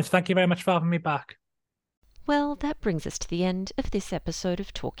 No problems. Thank you very much for having me back. Well, that brings us to the end of this episode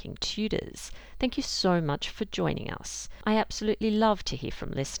of Talking Tudors. Thank you so much for joining us. I absolutely love to hear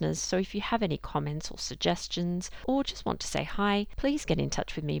from listeners, so if you have any comments or suggestions, or just want to say hi, please get in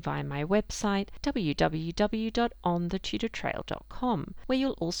touch with me via my website, www.onthetudortrail.com, where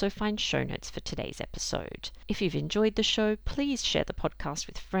you'll also find show notes for today's episode. If you've enjoyed the show, please share the podcast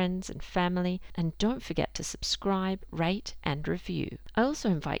with friends and family, and don't forget to subscribe, rate, and review. I also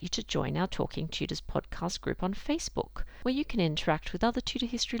invite you to join our Talking Tudors podcast group on Facebook, where you can interact with other Tudor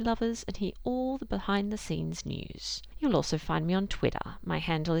history lovers and hear all the behind-the-scenes news. You'll also find me on Twitter. My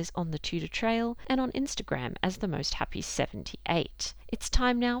handle is On The Tudor Trail, and on Instagram as TheMostHappy78. It's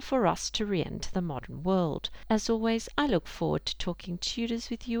time now for us to re-enter the modern world. As always, I look forward to talking Tudors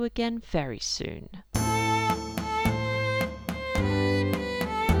with you again very soon.